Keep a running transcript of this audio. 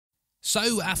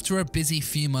So after a busy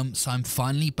few months, I'm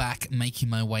finally back making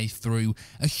my way through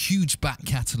a huge back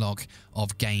catalogue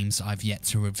of games I've yet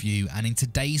to review, and in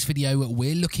today's video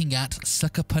we're looking at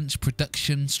Sucker Punch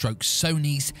Production /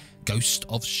 Sony's Ghost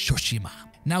of Tsushima.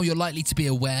 Now you're likely to be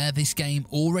aware this game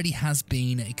already has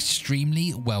been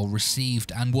extremely well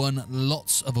received and won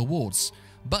lots of awards.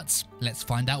 But let's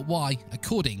find out why,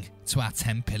 according to our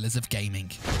 10 pillars of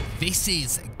gaming. This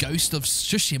is Ghost of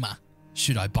Tsushima.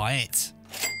 Should I buy it?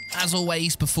 As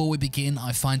always, before we begin,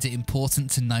 I find it important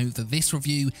to note that this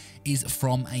review is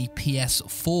from a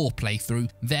PS4 playthrough,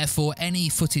 therefore any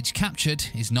footage captured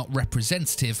is not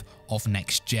representative of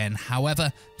next gen.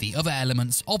 However, the other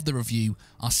elements of the review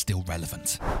are still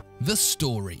relevant. The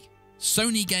story.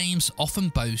 Sony games often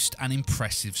boast an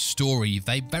impressive story.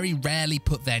 They very rarely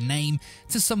put their name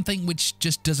to something which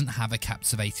just doesn't have a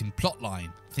captivating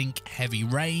plotline. Think Heavy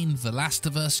Rain, The Last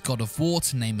of Us, God of War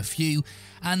to name a few,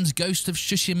 and Ghost of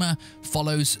Tsushima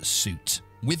follows suit.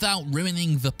 Without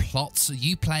ruining the plot,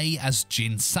 you play as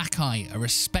Jin Sakai, a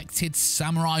respected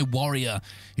samurai warrior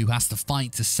who has to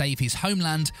fight to save his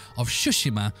homeland of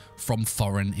Tsushima from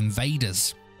foreign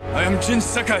invaders. I am Jin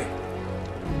Sakai,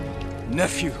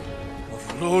 nephew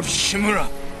of Lord Shimura.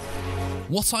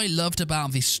 What I loved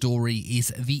about this story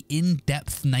is the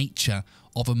in-depth nature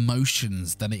of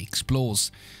emotions that it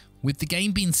explores. With the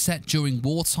game being set during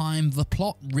wartime, the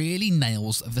plot really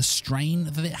nails the strain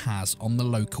that it has on the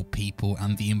local people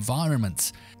and the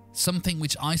environment, something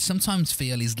which I sometimes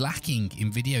feel is lacking in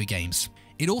video games.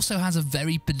 It also has a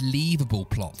very believable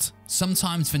plot.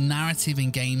 Sometimes the narrative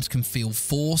in games can feel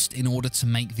forced in order to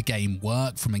make the game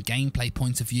work from a gameplay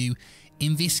point of view.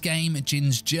 In this game,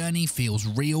 Jin's journey feels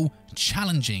real,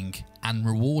 challenging, and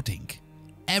rewarding.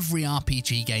 Every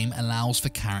RPG game allows for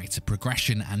character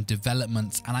progression and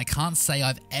development, and I can't say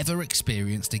I've ever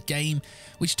experienced a game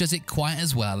which does it quite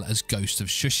as well as Ghost of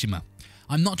Tsushima.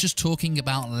 I'm not just talking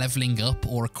about leveling up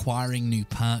or acquiring new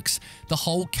perks, the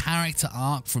whole character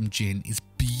arc from Jin is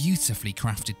beautifully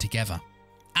crafted together.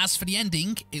 As for the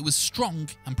ending, it was strong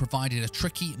and provided a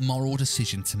tricky moral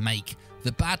decision to make.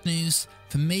 The bad news,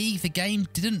 for me, the game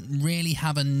didn't really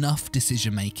have enough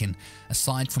decision making,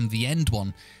 aside from the end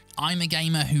one. I'm a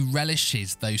gamer who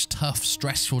relishes those tough,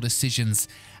 stressful decisions,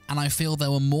 and I feel there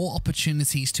were more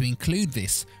opportunities to include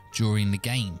this during the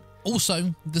game.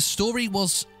 Also, the story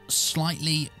was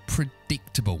slightly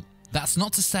predictable. That's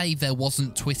not to say there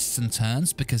wasn't twists and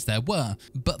turns, because there were,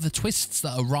 but the twists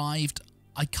that arrived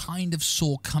I kind of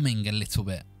saw coming a little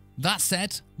bit. That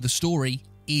said, the story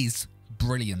is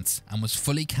brilliant and was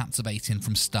fully captivating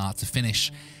from start to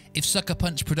finish. If Sucker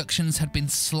Punch Productions had been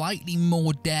slightly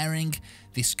more daring,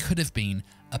 this could have been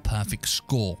a perfect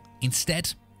score.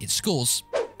 Instead, it scores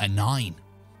a 9.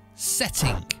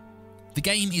 Setting. The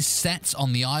game is set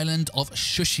on the island of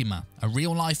Tsushima, a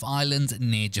real-life island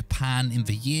near Japan in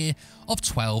the year of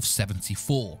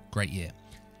 1274. Great year.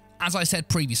 As I said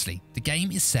previously, the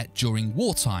game is set during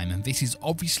wartime, and this is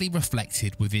obviously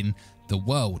reflected within the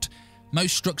world.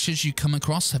 Most structures you come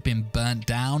across have been burnt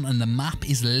down, and the map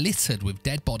is littered with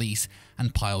dead bodies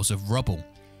and piles of rubble.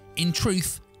 In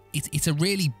truth, it's a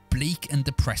really bleak and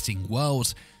depressing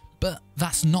world, but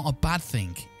that's not a bad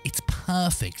thing. It's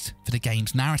perfect for the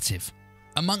game's narrative.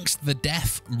 Amongst the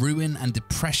death, ruin and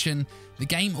depression, the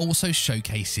game also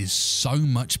showcases so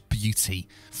much beauty,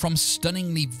 from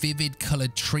stunningly vivid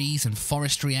coloured trees and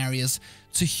forestry areas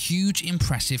to huge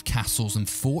impressive castles and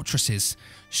fortresses.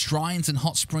 Shrines and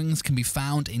hot springs can be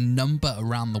found in number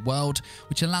around the world,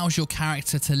 which allows your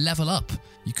character to level up.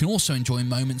 You can also enjoy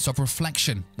moments of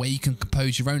reflection, where you can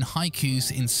compose your own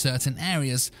haikus in certain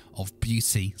areas of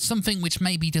beauty, something which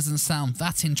maybe doesn't sound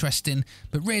that interesting,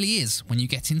 but really is when you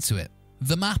get into it.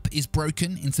 The map is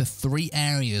broken into 3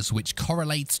 areas which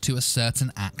correlate to a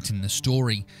certain act in the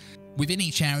story. Within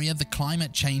each area, the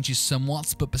climate changes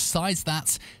somewhat, but besides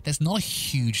that, there's not a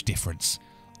huge difference.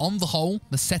 On the whole,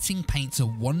 the setting paints a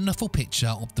wonderful picture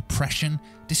of depression,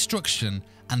 destruction,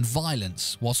 and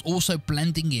violence, whilst also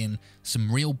blending in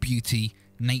some real beauty,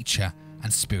 nature,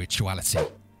 and spirituality.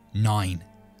 9.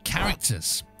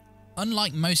 Characters.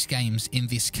 Unlike most games in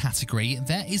this category,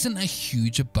 there isn't a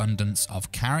huge abundance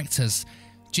of characters.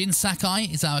 Jin Sakai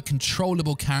is our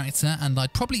controllable character, and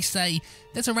I'd probably say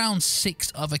there's around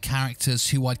 6 other characters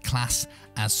who I'd class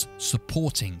as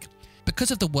supporting.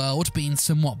 Because of the world being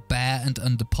somewhat bare and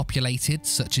underpopulated,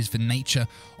 such as the nature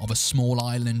of a small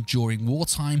island during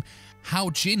wartime,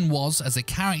 how Jin was as a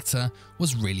character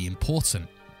was really important.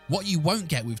 What you won't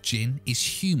get with Jin is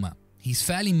humour. He's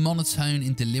fairly monotone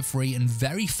in delivery and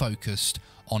very focused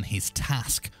on his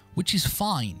task, which is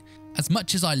fine. As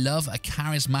much as I love a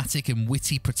charismatic and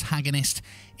witty protagonist,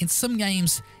 in some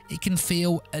games it can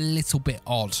feel a little bit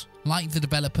odd, like the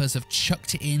developers have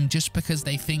chucked it in just because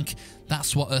they think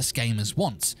that's what us gamers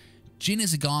want. Jin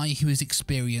is a guy who has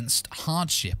experienced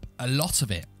hardship, a lot of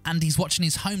it, and he's watching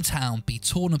his hometown be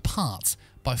torn apart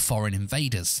by foreign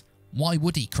invaders. Why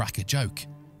would he crack a joke?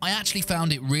 I actually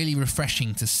found it really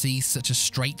refreshing to see such a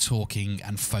straight-talking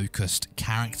and focused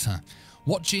character.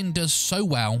 What Jin does so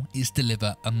well is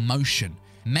deliver emotion.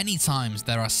 Many times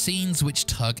there are scenes which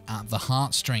tug at the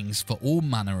heartstrings for all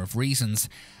manner of reasons,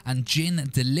 and Jin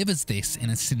delivers this in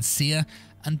a sincere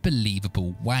and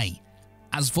believable way.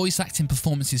 As voice acting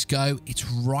performances go, it's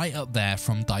right up there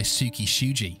from Daisuke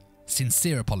Shuji.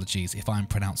 Sincere apologies if I'm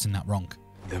pronouncing that wrong.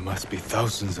 There must be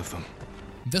thousands of them.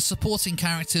 The supporting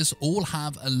characters all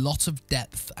have a lot of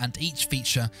depth and each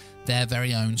feature their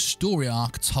very own story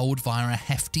arc told via a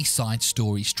hefty side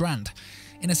story strand.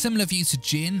 In a similar view to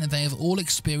Jin, they have all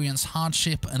experienced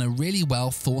hardship and are really well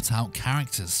thought out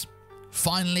characters.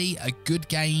 Finally, a good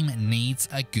game needs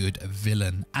a good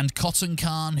villain, and Cotton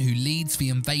Khan, who leads the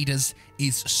invaders,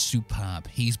 is superb.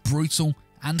 He's brutal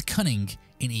and cunning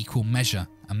in equal measure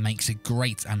and makes a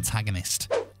great antagonist.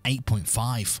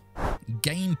 8.5.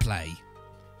 Gameplay.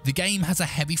 The game has a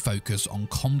heavy focus on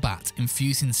combat,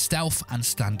 infusing stealth and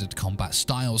standard combat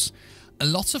styles. A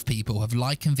lot of people have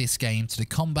likened this game to the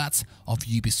combat of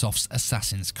Ubisoft's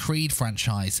Assassin's Creed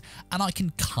franchise, and I can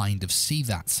kind of see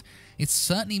that. It's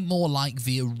certainly more like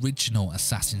the original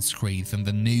Assassin's Creed than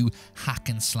the new hack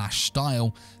and slash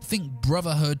style. Think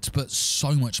Brotherhood, but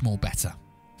so much more better.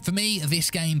 For me,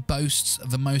 this game boasts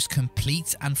the most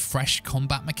complete and fresh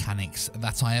combat mechanics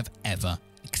that I have ever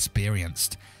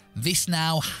experienced. This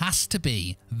now has to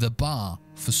be the bar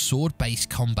for sword-based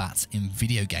combat in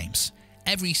video games.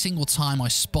 Every single time I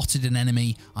spotted an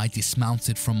enemy, I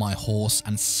dismounted from my horse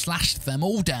and slashed them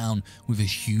all down with a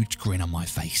huge grin on my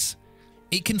face.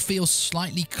 It can feel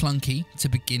slightly clunky to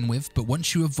begin with, but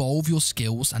once you evolve your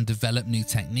skills and develop new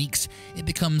techniques, it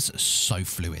becomes so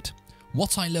fluid.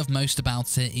 What I love most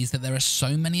about it is that there are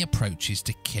so many approaches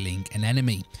to killing an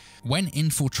enemy. When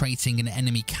infiltrating an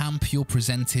enemy camp, you're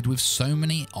presented with so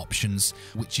many options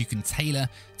which you can tailor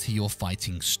to your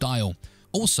fighting style.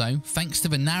 Also, thanks to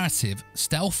the narrative,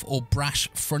 stealth or brash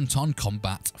front-on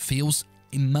combat feels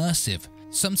immersive.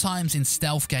 Sometimes in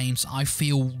stealth games, I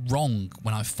feel wrong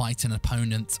when I fight an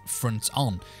opponent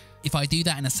front-on. If I do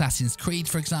that in Assassin's Creed,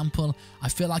 for example, I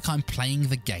feel like I'm playing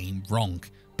the game wrong.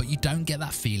 But you don't get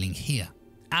that feeling here.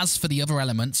 As for the other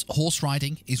elements, horse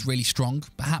riding is really strong,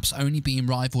 perhaps only being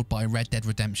rivaled by Red Dead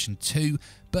Redemption 2,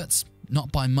 but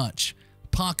not by much.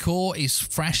 Parkour is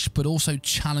fresh but also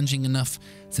challenging enough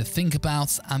to think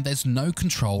about, and there's no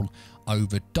control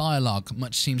over dialogue.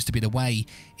 Much seems to be the way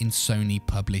in Sony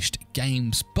published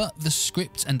games, but the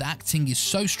script and acting is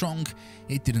so strong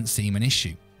it didn't seem an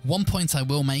issue. One point I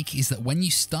will make is that when you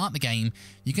start the game,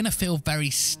 you're going to feel very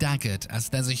staggered as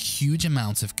there's a huge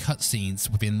amount of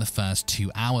cutscenes within the first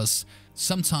 2 hours,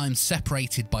 sometimes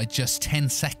separated by just 10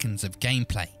 seconds of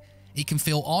gameplay. It can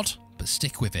feel odd, but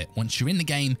stick with it. Once you're in the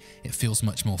game, it feels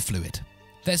much more fluid.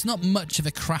 There's not much of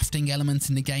a crafting element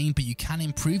in the game, but you can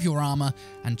improve your armor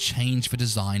and change the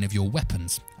design of your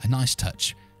weapons. A nice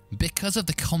touch. Because of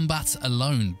the combat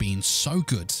alone being so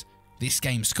good, this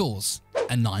game scores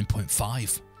a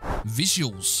 9.5.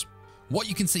 Visuals. What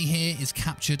you can see here is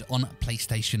captured on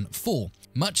PlayStation 4.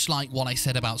 Much like what I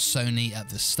said about Sony at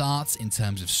the start in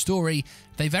terms of story,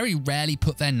 they very rarely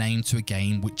put their name to a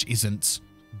game which isn't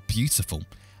beautiful.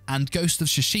 And Ghost of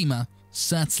Tsushima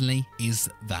certainly is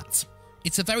that.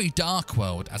 It's a very dark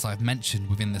world, as I've mentioned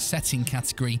within the setting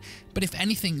category, but if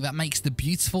anything, that makes the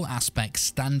beautiful aspects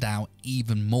stand out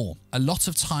even more. A lot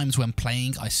of times when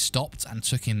playing, I stopped and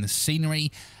took in the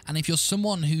scenery, and if you're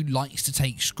someone who likes to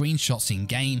take screenshots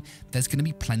in-game, there's going to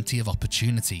be plenty of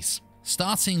opportunities.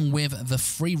 Starting with the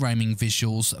free-roaming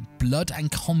visuals, blood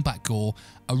and combat gore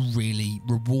are really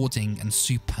rewarding and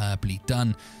superbly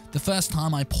done. The first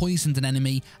time I poisoned an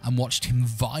enemy and watched him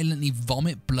violently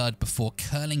vomit blood before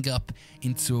curling up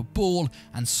into a ball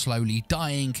and slowly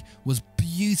dying was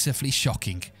beautifully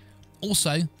shocking.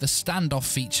 Also, the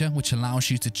standoff feature, which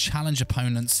allows you to challenge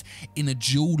opponents in a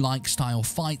duel-like style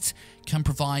fight, can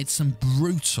provide some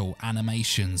brutal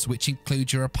animations, which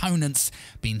include your opponents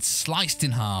being sliced in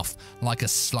half like a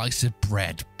slice of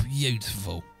bread.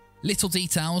 Beautiful. Little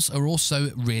details are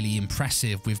also really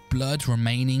impressive, with blood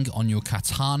remaining on your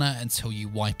katana until you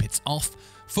wipe it off,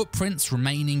 footprints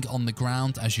remaining on the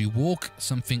ground as you walk,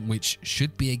 something which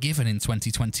should be a given in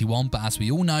 2021, but as we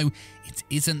all know, it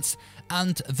isn't,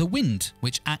 and the wind,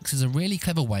 which acts as a really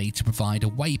clever way to provide a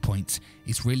waypoint,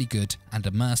 is really good and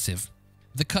immersive.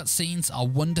 The cutscenes are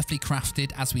wonderfully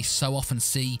crafted, as we so often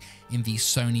see in these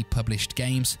Sony published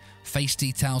games. Face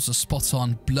details are spot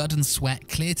on, blood and sweat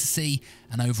clear to see,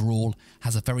 and overall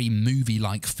has a very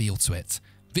movie-like feel to it.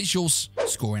 Visuals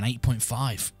scoring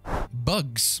 8.5.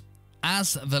 Bugs.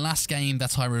 As the last game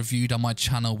that I reviewed on my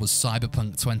channel was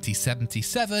Cyberpunk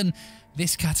 2077,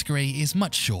 this category is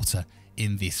much shorter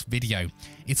in this video.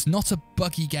 It's not a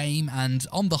buggy game, and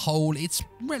on the whole it's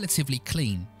relatively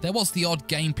clean. There was the odd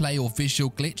gameplay or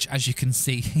visual glitch, as you can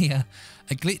see here,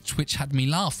 a glitch which had me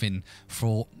laughing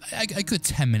for a good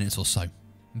 10 minutes or so.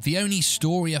 The only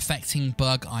story affecting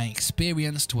bug I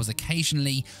experienced was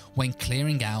occasionally when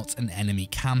clearing out an enemy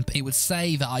camp. It would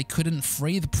say that I couldn't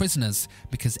free the prisoners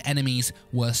because enemies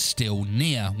were still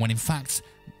near, when in fact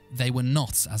they were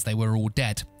not, as they were all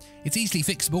dead. It's easily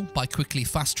fixable by quickly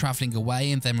fast travelling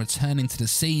away and then returning to the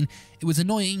scene. It was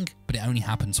annoying, but it only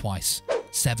happened twice.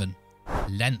 7.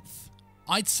 Length.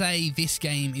 I'd say this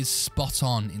game is spot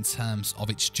on in terms of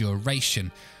its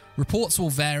duration. Reports will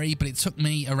vary, but it took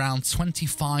me around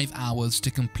 25 hours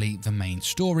to complete the main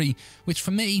story, which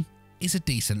for me is a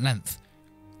decent length.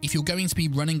 If you're going to be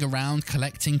running around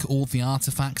collecting all the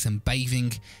artifacts and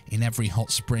bathing in every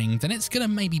hot spring, then it's going to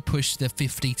maybe push the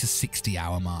 50 to 60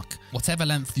 hour mark. Whatever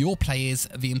length your play is,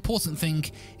 the important thing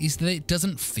is that it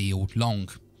doesn't feel long.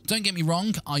 Don't get me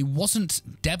wrong, I wasn't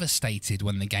devastated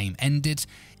when the game ended.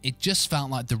 It just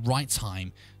felt like the right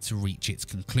time to reach its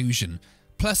conclusion.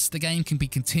 Plus, the game can be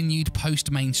continued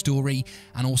post-main story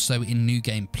and also in New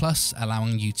Game Plus,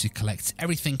 allowing you to collect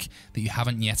everything that you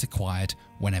haven't yet acquired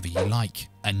whenever you like.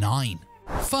 A 9.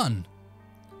 Fun.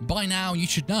 By now, you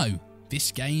should know,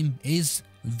 this game is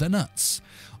the nuts.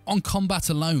 On combat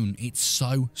alone, it's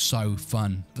so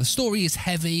fun. The story is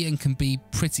heavy and can be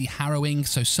pretty harrowing,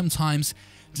 so sometimes,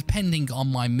 depending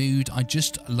on my mood, I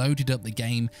just loaded up the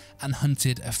game and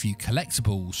hunted a few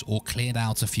collectibles or cleared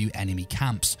out a few enemy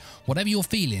camps. Whatever you're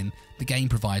feeling, the game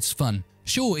provides fun.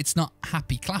 Sure, it's not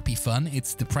happy clappy fun,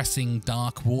 it's depressing,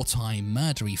 dark, wartime,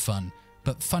 murdery fun,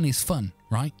 but fun is fun,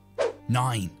 right?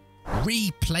 9.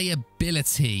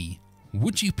 Replayability.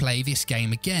 Would you play this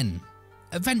game again?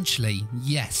 Eventually,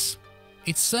 yes.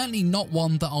 It's certainly not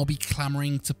one that I'll be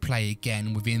clamouring to play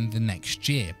again within the next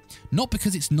year. Not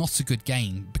because it's not a good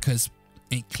game, because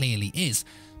it clearly is,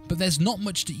 but there's not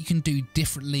much that you can do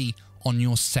differently on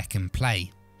your second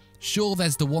play. Sure,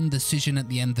 there's the one decision at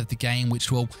the end of the game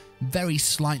which will very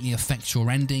slightly affect your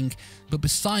ending, but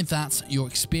beside that, your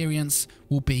experience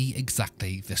will be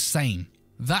exactly the same.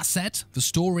 That said, the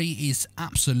story is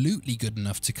absolutely good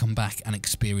enough to come back and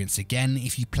experience again.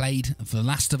 If you played The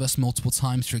Last of Us multiple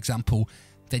times, for example,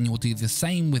 then you'll do the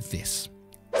same with this.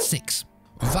 6.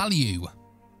 Value.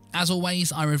 As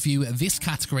always, I review this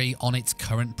category on its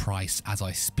current price as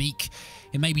I speak.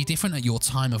 It may be different at your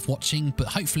time of watching, but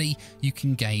hopefully you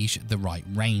can gauge the right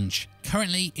range.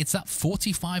 Currently, it's at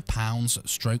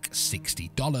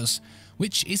 £45/$60,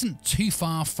 which isn't too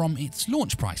far from its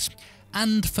launch price.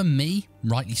 And for me,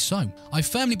 rightly so. I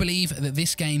firmly believe that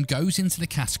this game goes into the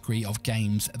category of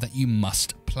games that you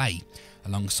must play,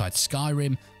 alongside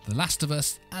Skyrim, The Last of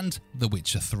Us, and The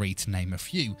Witcher 3, to name a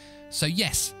few. So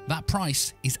yes, that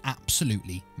price is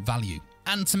absolutely value.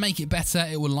 And to make it better,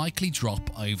 it will likely drop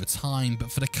over time,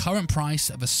 but for the current price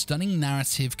of a stunning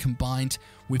narrative combined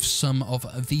with some of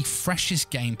the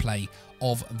freshest gameplay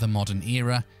of the modern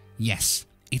era, yes,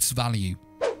 it's value.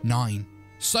 9.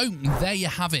 So there you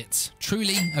have it.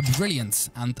 Truly a brilliant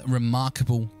and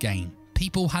remarkable game.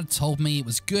 People had told me it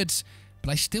was good, but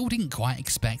I still didn't quite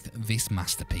expect this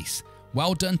masterpiece.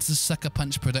 Well done to Sucker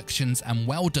Punch Productions, and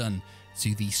well done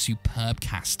to the superb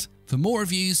cast. For more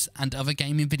reviews and other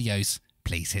gaming videos,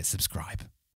 please hit subscribe.